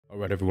All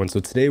right, everyone. So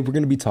today we're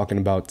going to be talking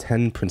about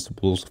 10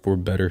 principles for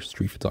better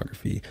street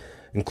photography,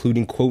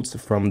 including quotes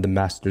from the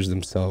masters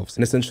themselves.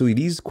 And essentially,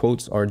 these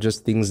quotes are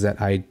just things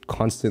that I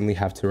constantly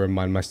have to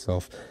remind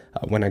myself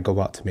when I go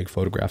out to make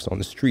photographs on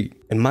the street.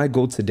 And my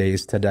goal today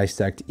is to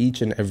dissect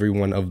each and every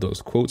one of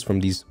those quotes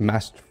from these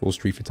masterful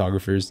street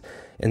photographers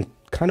and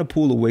kind of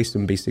pull away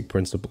some basic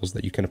principles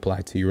that you can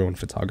apply to your own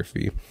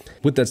photography.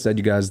 With that said,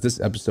 you guys,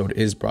 this episode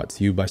is brought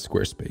to you by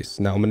Squarespace.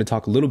 Now, I'm going to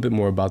talk a little bit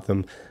more about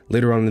them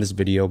later on in this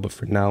video, but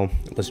for now,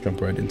 let's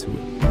jump right into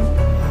it.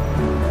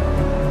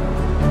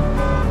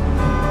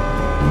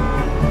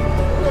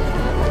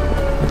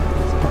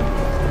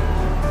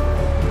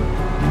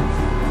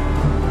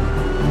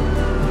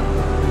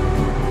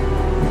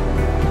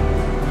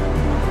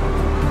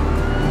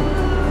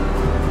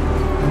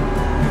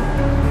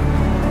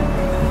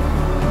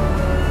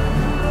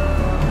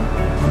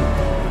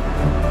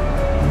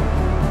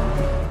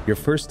 Your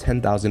first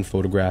 10,000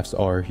 photographs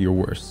are your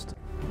worst.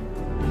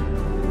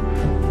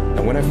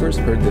 Now, when I first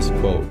heard this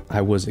quote, I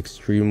was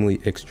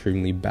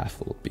extremely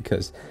baffled,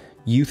 because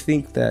you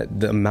think that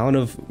the amount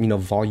of,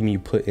 volume you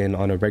put in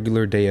on a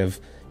regular day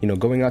of,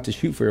 going out to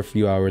shoot for a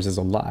few hours is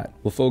a lot.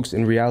 Well, folks,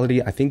 in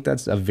reality, I think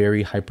that's a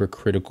very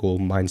hypercritical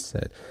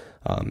mindset.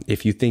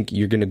 If you think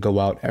you're going to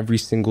go out every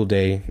single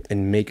day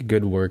and make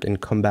good work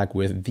and come back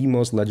with the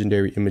most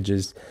legendary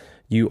images,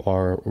 you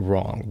are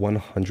wrong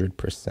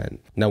 100%.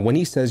 Now, when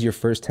he says your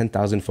first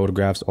 10,000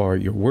 photographs are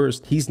your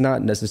worst, he's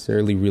not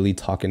necessarily really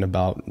talking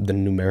about the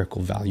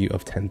numerical value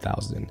of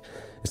 10,000.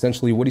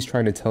 Essentially, what he's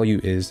trying to tell you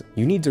is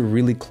you need to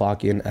really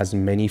clock in as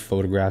many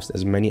photographs,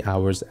 as many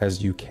hours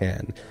as you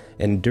can.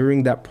 And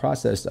during that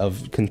process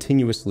of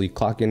continuously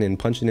clocking in,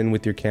 punching in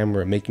with your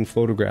camera, making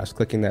photographs,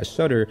 clicking that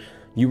shutter,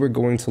 you are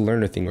going to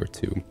learn a thing or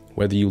two,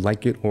 whether you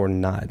like it or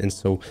not. And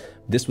so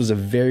this was a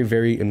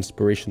very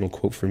inspirational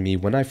quote for me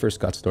when I first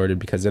got started,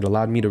 because it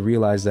allowed me to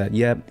realize that,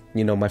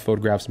 my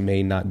photographs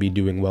may not be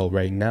doing well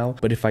right now,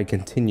 but if I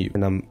continue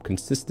and I'm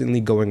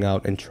consistently going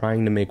out and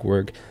trying to make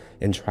work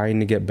and trying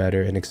to get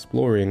better and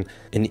exploring,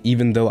 and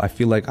even though I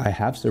feel like I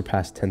have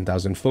surpassed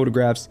 10,000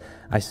 photographs,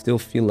 I still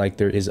feel like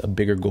there is a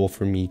bigger goal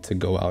for me to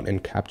go out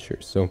and capture.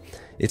 So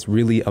it's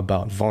really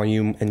about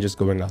volume and just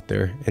going out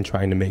there and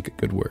trying to make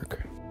good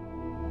work.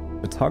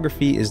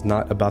 Photography is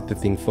not about the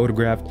thing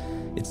photographed,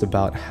 it's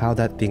about how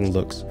that thing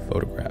looks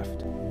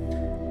photographed.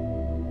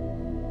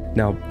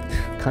 Now,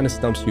 kind of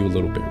stumps you a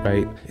little bit,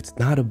 right? It's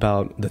not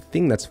about the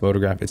thing that's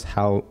photographed, it's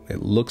how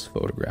it looks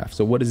photographed.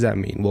 So what does that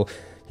mean? Well,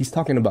 he's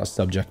talking about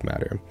subject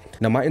matter.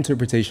 Now, my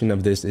interpretation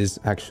of this is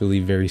actually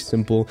very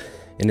simple,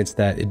 and it's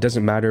that it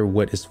doesn't matter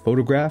what is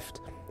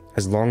photographed,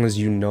 as long as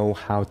you know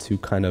how to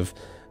kind of,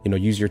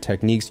 use your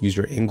techniques, use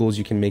your angles,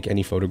 you can make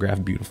any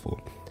photograph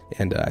beautiful.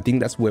 And I think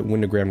that's what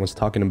Winogrand was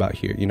talking about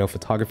here.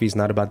 Photography is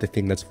not about the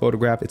thing that's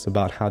photographed, it's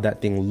about how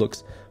that thing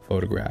looks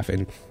photographed.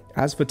 And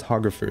as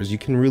photographers, you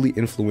can really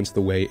influence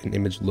the way an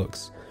image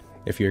looks.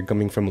 If you're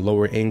coming from a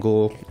lower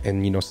angle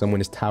and,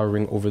 someone is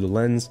towering over the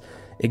lens,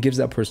 it gives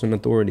that person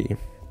authority.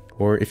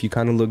 Or if you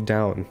kind of look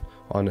down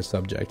on a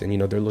subject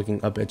and, they're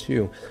looking up at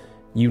you,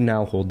 you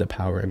now hold the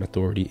power and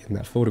authority in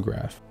that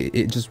photograph.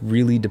 It just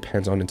really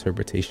depends on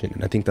interpretation.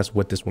 And I think that's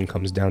what this one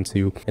comes down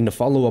to. And to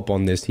follow up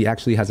on this, he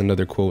actually has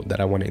another quote that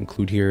I want to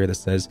include here that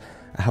says,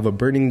 "I have a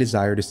burning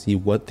desire to see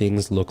what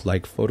things look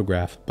like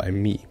photographed by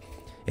me."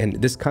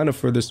 And this kind of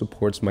further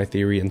supports my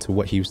theory into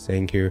what he was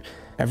saying here.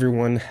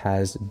 Everyone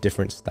has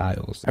different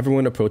styles.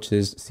 Everyone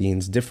approaches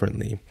scenes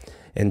differently.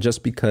 And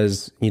just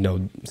because,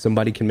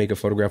 somebody can make a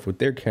photograph with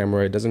their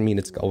camera, it doesn't mean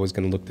it's always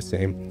going to look the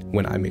same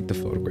when I make the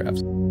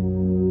photographs.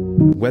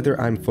 Whether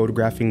I'm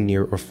photographing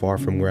near or far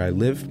from where I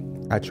live,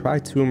 I try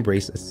to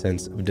embrace a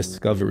sense of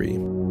discovery.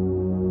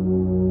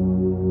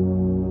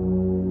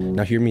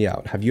 Now, hear me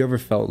out. Have you ever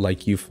felt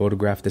like you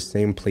photographed the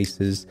same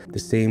places, the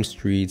same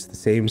streets, the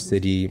same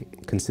city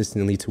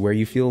consistently to where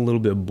you feel a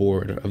little bit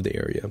bored of the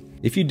area?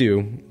 If you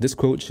do, this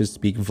quote should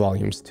speak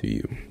volumes to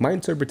you. My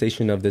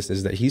interpretation of this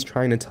is that he's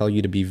trying to tell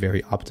you to be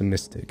very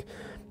optimistic.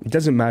 It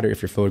doesn't matter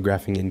if you're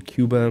photographing in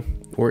Cuba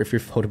or if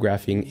you're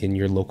photographing in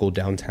your local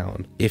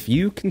downtown. If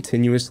you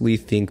continuously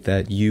think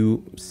that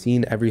you've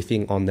seen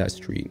everything on that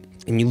street,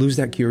 and you lose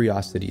that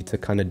curiosity to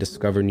kind of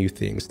discover new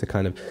things, to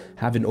kind of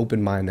have an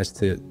open mind as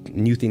to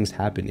new things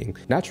happening,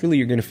 naturally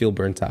you're going to feel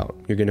burnt out.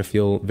 You're going to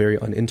feel very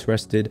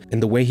uninterested.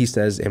 And the way he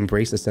says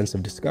embrace a sense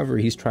of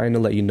discovery, he's trying to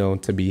let you know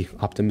to be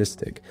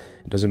optimistic.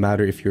 It doesn't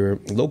matter if you're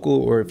local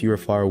or if you're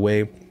far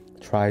away.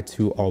 Try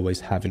to always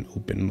have an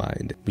open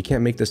mind. We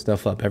can't make this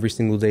stuff up. Every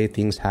single day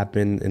things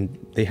happen, and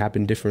they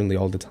happen differently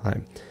all the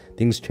time.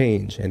 Things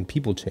change and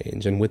people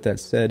change. And with that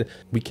said,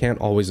 we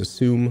can't always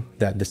assume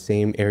that the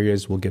same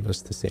areas will give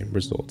us the same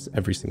results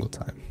every single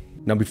time.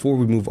 Now, before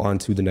we move on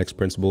to the next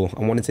principle,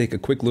 I want to take a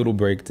quick little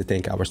break to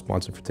thank our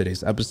sponsor for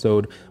today's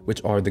episode,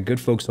 which are the good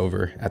folks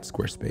over at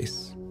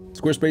Squarespace.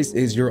 Squarespace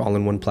is your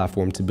all-in-one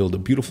platform to build a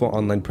beautiful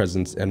online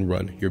presence and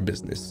run your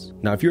business.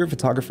 Now, if you're a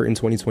photographer in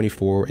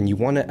 2024 and you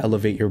want to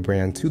elevate your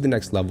brand to the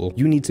next level,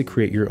 you need to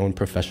create your own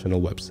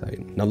professional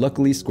website. Now,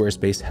 luckily,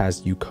 Squarespace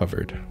has you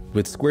covered.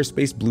 With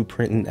Squarespace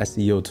Blueprint and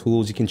SEO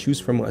tools, you can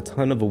choose from a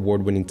ton of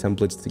award-winning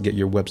templates to get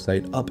your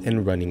website up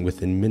and running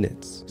within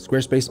minutes.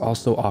 Squarespace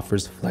also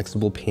offers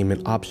flexible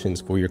payment options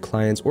for your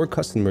clients or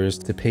customers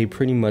to pay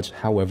pretty much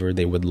however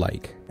they would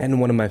like. And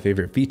one of my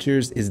favorite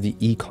features is the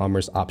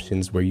e-commerce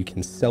options where you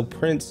can sell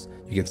prints,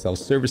 you can sell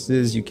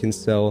services, you can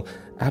sell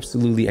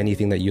absolutely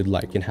anything that you'd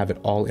like and have it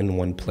all in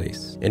one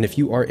place. And if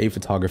you are a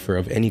photographer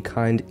of any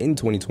kind in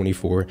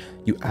 2024,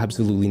 you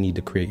absolutely need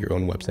to create your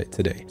own website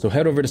today. So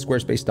head over to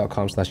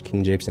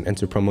squarespace.com/kingjapes and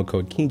enter promo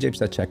code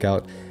kingjapes at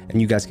checkout,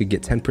 and you guys could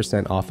get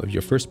 10% off of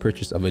your first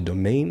purchase of a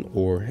domain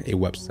or a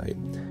website.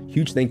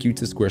 Huge thank you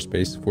to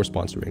Squarespace for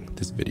sponsoring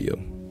this video.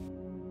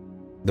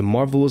 The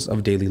marvels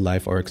of daily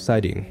life are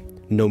exciting.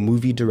 No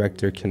movie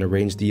director can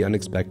arrange the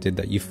unexpected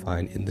that you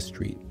find in the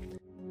street.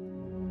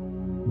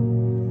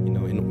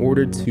 In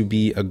order to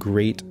be a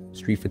great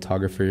street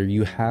photographer,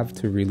 you have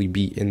to really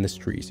be in the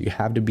streets. You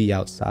have to be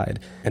outside.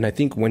 And I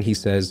think when he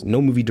says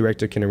no movie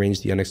director can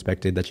arrange the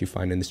unexpected that you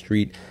find in the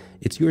street,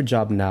 it's your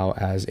job now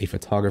as a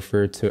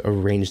photographer to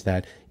arrange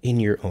that in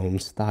your own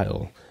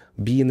style.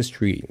 Be in the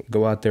street,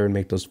 go out there and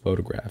make those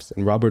photographs.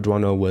 And Robert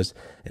Duano was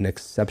an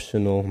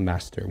exceptional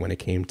master when it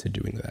came to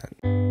doing that.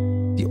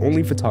 The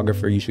only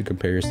photographer you should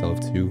compare yourself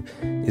to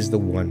is the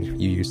one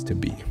you used to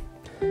be.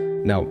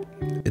 Now,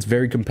 it's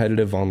very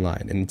competitive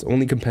online, and it's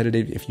only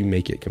competitive if you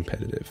make it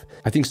competitive.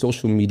 I think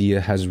social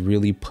media has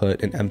really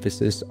put an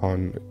emphasis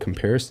on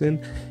comparison.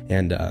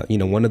 And,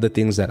 one of the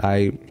things that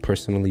I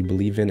personally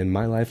believe in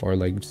my life are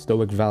like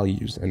stoic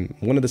values. And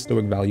one of the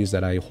stoic values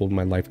that I hold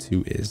my life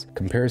to is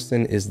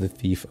comparison is the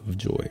thief of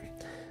joy.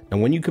 Now,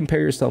 when you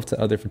compare yourself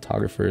to other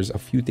photographers, a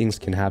few things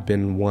can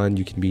happen. One,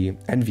 you can be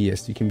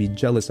envious. You can be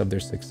jealous of their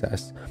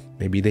success.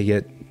 Maybe they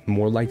get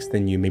more likes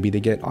than you. Maybe they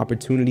get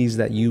opportunities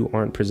that you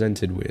aren't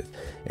presented with.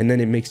 And then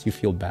it makes you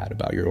feel bad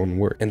about your own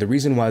work. And the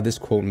reason why this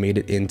quote made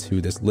it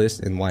into this list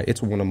and why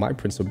it's one of my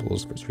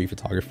principles for street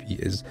photography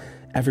is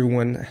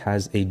everyone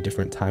has a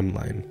different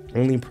timeline.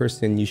 Only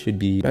person you should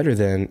be better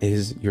than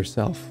is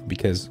yourself,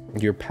 because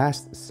your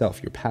past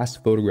self, your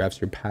past photographs,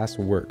 your past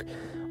work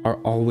are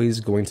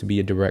always going to be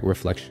a direct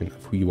reflection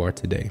of who you are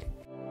today.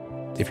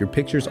 If your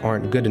pictures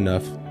aren't good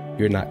enough,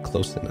 you're not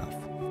close enough.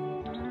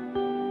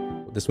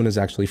 This one is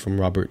actually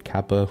from Robert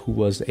Capa, who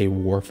was a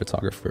war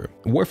photographer.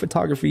 War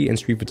photography and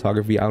street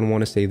photography, I don't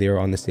want to say they are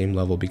on the same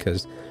level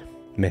because,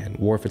 man,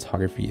 war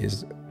photography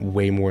is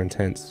way more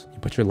intense. You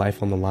put your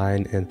life on the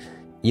line and,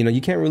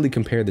 you can't really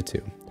compare the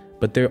two.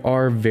 But there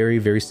are very,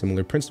 very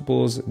similar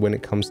principles when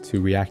it comes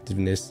to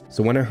reactiveness.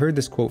 So when I heard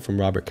this quote from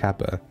Robert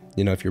Capa,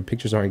 if your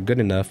pictures aren't good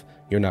enough,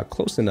 you're not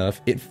close enough,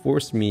 it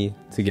forced me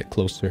to get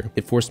closer.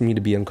 It forced me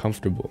to be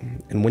uncomfortable.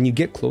 And when you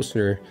get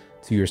closer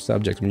to your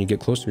subject, when you get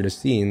closer to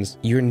scenes,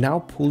 you're now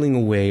pulling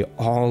away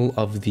all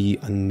of the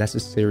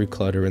unnecessary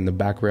clutter in the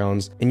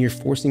backgrounds, and you're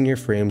forcing your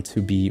frame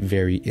to be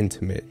very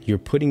intimate. You're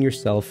putting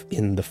yourself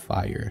in the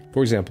fire.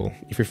 For example,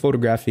 if you're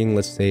photographing,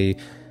 let's say,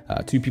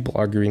 two people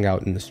arguing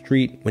out in the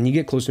street, when you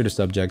get closer to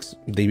subjects,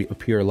 they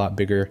appear a lot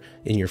bigger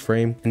in your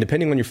frame. And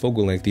depending on your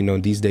focal length,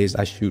 these days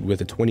I shoot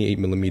with a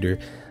 28mm,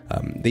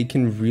 they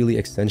can really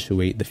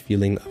accentuate the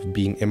feeling of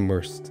being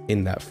immersed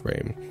in that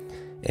frame.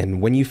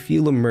 And when you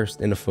feel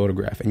immersed in a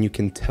photograph and you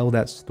can tell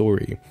that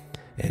story,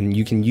 and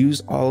you can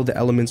use all the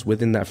elements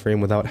within that frame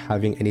without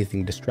having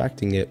anything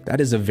distracting it, that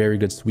is a very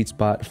good sweet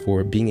spot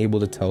for being able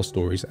to tell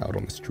stories out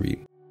on the street.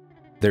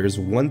 There is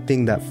one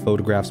thing that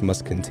photographs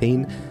must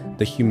contain: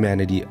 the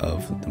humanity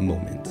of the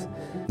moment.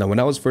 Now, when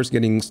I was first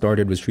getting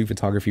started with street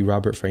photography,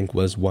 Robert Frank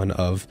was one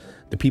of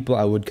the people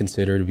I would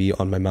consider to be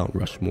on my Mount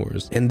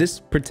Rushmores. And this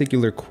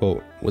particular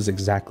quote was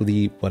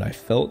exactly what I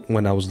felt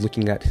when I was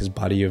looking at his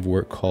body of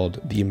work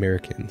called The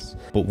Americans.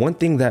 But one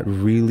thing that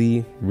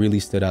really, really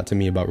stood out to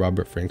me about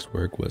Robert Frank's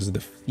work was the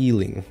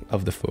feeling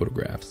of the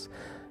photographs.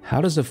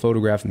 How does a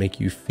photograph make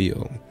you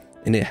feel?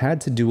 And it had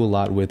to do a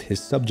lot with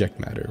his subject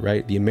matter,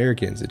 right? The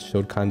Americans, it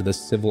showed kind of the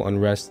civil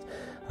unrest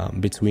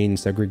between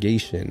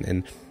segregation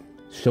and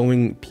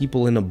showing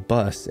people in a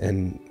bus,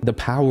 and the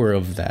power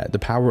of that, the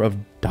power of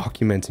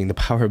documenting, the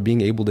power of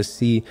being able to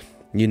see,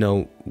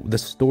 the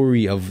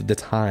story of the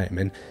time.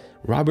 And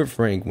Robert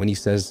Frank, when he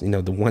says,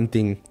 the one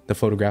thing the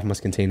photograph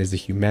must contain is the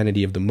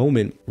humanity of the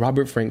moment,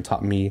 Robert Frank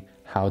taught me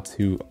how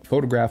to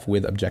photograph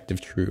with objective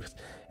truth.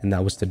 And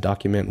that was to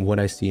document what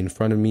I see in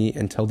front of me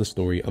and tell the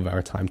story of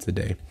our time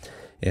today.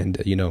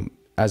 And,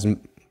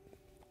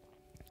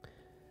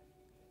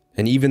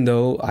 And even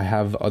though I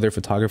have other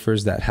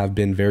photographers that have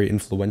been very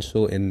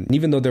influential, and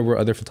even though there were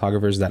other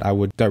photographers that I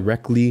would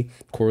directly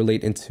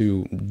correlate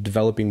into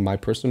developing my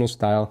personal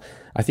style,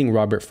 I think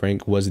Robert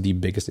Frank was the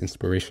biggest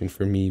inspiration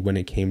for me when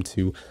it came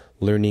to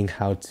learning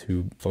how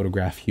to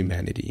photograph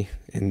humanity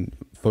and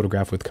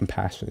photograph with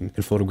compassion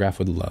and photograph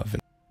with love.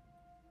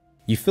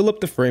 You fill up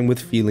the frame with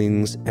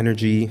feelings,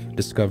 energy,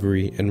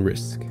 discovery, and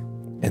risk,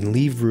 and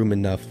leave room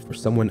enough for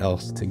someone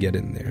else to get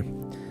in there.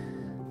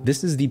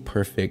 This is the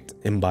perfect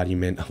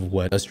embodiment of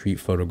what a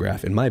street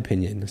photograph, in my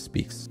opinion,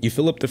 speaks. You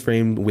fill up the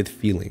frame with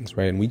feelings,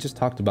 right? And we just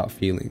talked about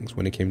feelings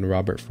when it came to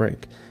Robert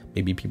Frank.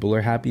 Maybe people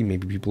are happy,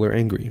 maybe people are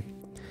angry.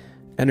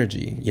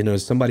 Energy,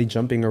 is somebody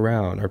jumping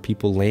around? Are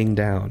people laying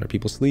down? Are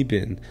people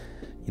sleeping?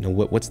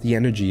 What's the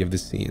energy of the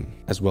scene?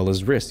 As well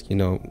as risk,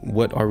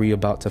 what are we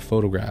about to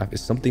photograph?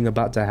 Is something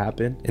about to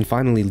happen? And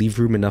finally, leave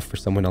room enough for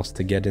someone else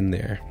to get in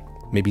there.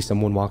 Maybe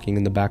someone walking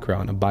in the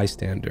background, a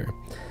bystander.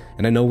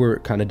 And I know we're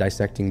kind of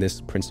dissecting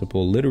this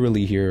principle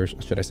literally here,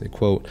 should I say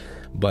quote,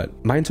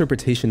 but my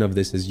interpretation of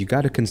this is you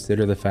got to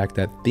consider the fact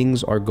that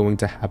things are going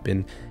to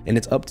happen, and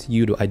it's up to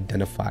you to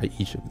identify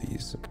each of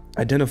these.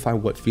 Identify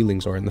what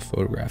feelings are in the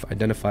photograph.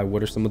 Identify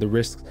what are some of the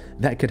risks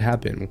that could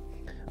happen.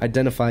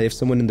 Identify if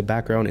someone in the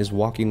background is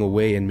walking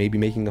away and maybe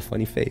making a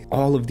funny face.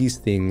 All of these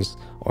things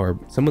are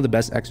some of the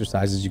best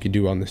exercises you could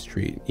do on the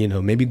street.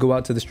 Maybe go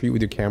out to the street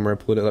with your camera,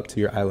 put it up to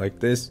your eye like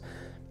this.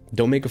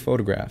 Don't make a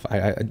photograph.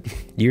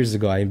 Years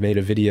ago, I made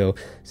a video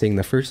saying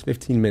the first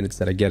 15 minutes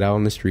that I get out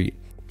on the street,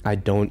 I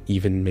don't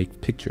even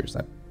make pictures.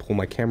 I pull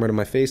my camera to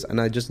my face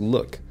and I just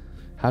look.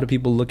 How do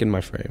people look in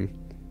my frame?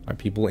 Are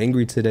people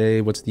angry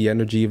today? What's the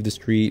energy of the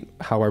street?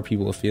 How are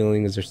people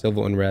feeling? Is there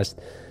civil unrest?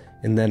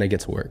 And then I get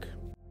to work.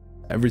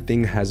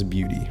 Everything has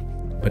beauty,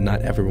 but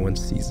not everyone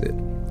sees it.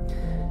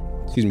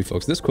 Excuse me,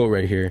 folks. This quote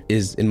right here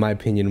is, in my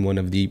opinion, one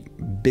of the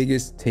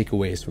biggest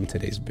takeaways from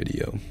today's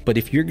video. But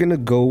if you're gonna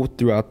go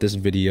throughout this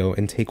video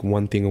and take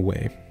one thing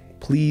away,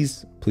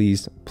 please,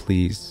 please,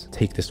 please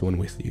take this one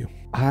with you.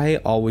 I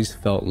always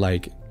felt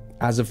like,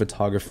 as a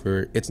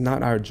photographer, it's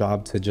not our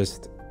job to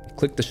just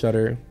click the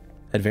shutter,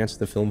 advance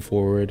the film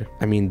forward.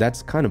 I mean,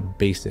 that's kind of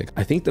basic.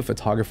 I think the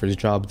photographer's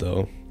job,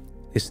 though,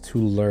 is to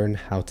learn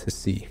how to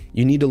see.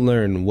 You need to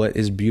learn what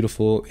is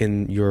beautiful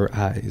in your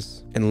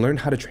eyes and learn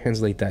how to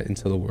translate that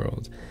into the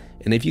world.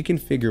 And if you can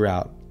figure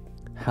out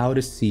how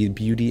to see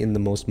beauty in the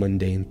most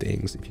mundane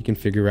things, if you can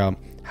figure out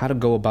how to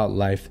go about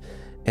life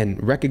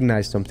and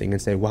recognize something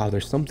and say, wow,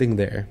 there's something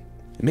there.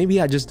 Maybe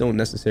I just don't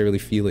necessarily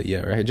feel it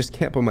yet, right? I just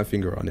can't put my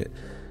finger on it,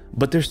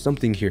 but there's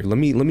something here. Let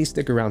me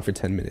stick around for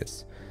 10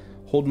 minutes,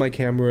 hold my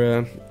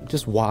camera,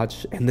 just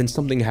watch, and then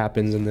something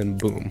happens and then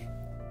boom.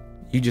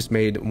 You just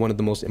made one of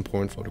the most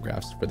important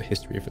photographs for the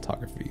history of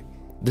photography.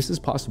 This is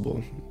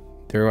possible.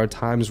 There are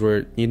times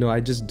where, I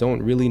just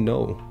don't really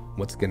know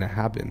what's gonna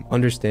happen.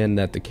 Understand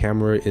that the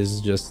camera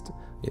is just,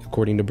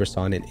 according to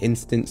Bresson, an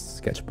instant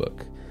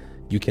sketchbook.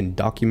 You can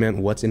document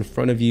what's in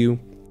front of you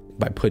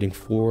by putting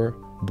 4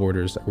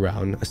 borders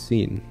around a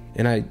scene.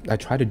 And I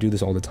try to do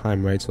this all the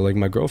time, right? So like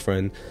my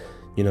girlfriend,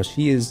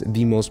 she is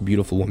the most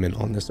beautiful woman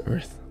on this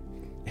earth.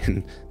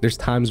 And there's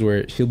times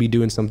where she'll be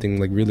doing something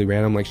like really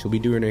random, like she'll be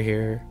doing her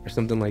hair or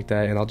something like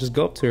that, and I'll just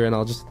go up to her and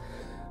I'll just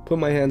put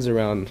my hands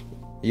around,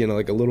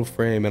 like a little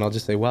frame, and I'll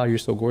just say, wow, you're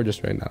so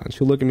gorgeous right now. And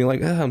she'll look at me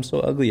like, I'm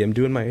so ugly, I'm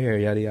doing my hair,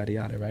 yada, yada,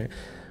 yada, right?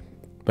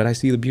 But I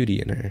see the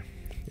beauty in her.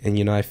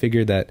 And, I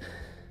figure that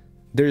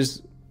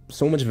there's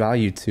so much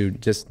value to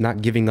just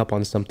not giving up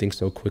on something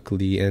so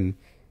quickly and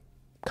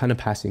kind of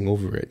passing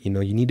over it. You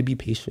need to be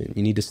patient.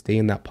 You need to stay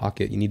in that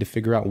pocket. You need to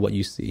figure out what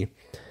you see.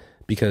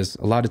 Because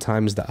a lot of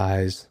times the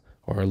eyes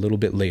are a little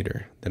bit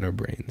later than our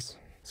brains.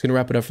 It's gonna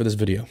wrap it up for this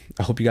video.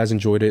 I hope you guys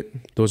enjoyed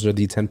it. Those are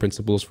the 10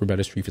 principles for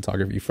better street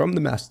photography from the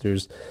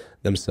masters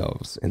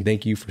themselves. And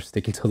thank you for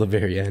sticking till the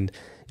very end.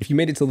 If you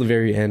made it till the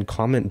very end,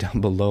 comment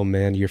down below,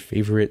 man, your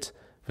favorite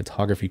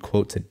photography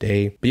quote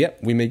today. But yeah,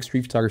 we make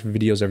street photography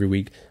videos every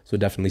week, so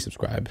definitely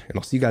subscribe. And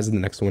I'll see you guys in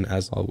the next one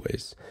as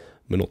always.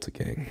 Minolta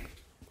Gang.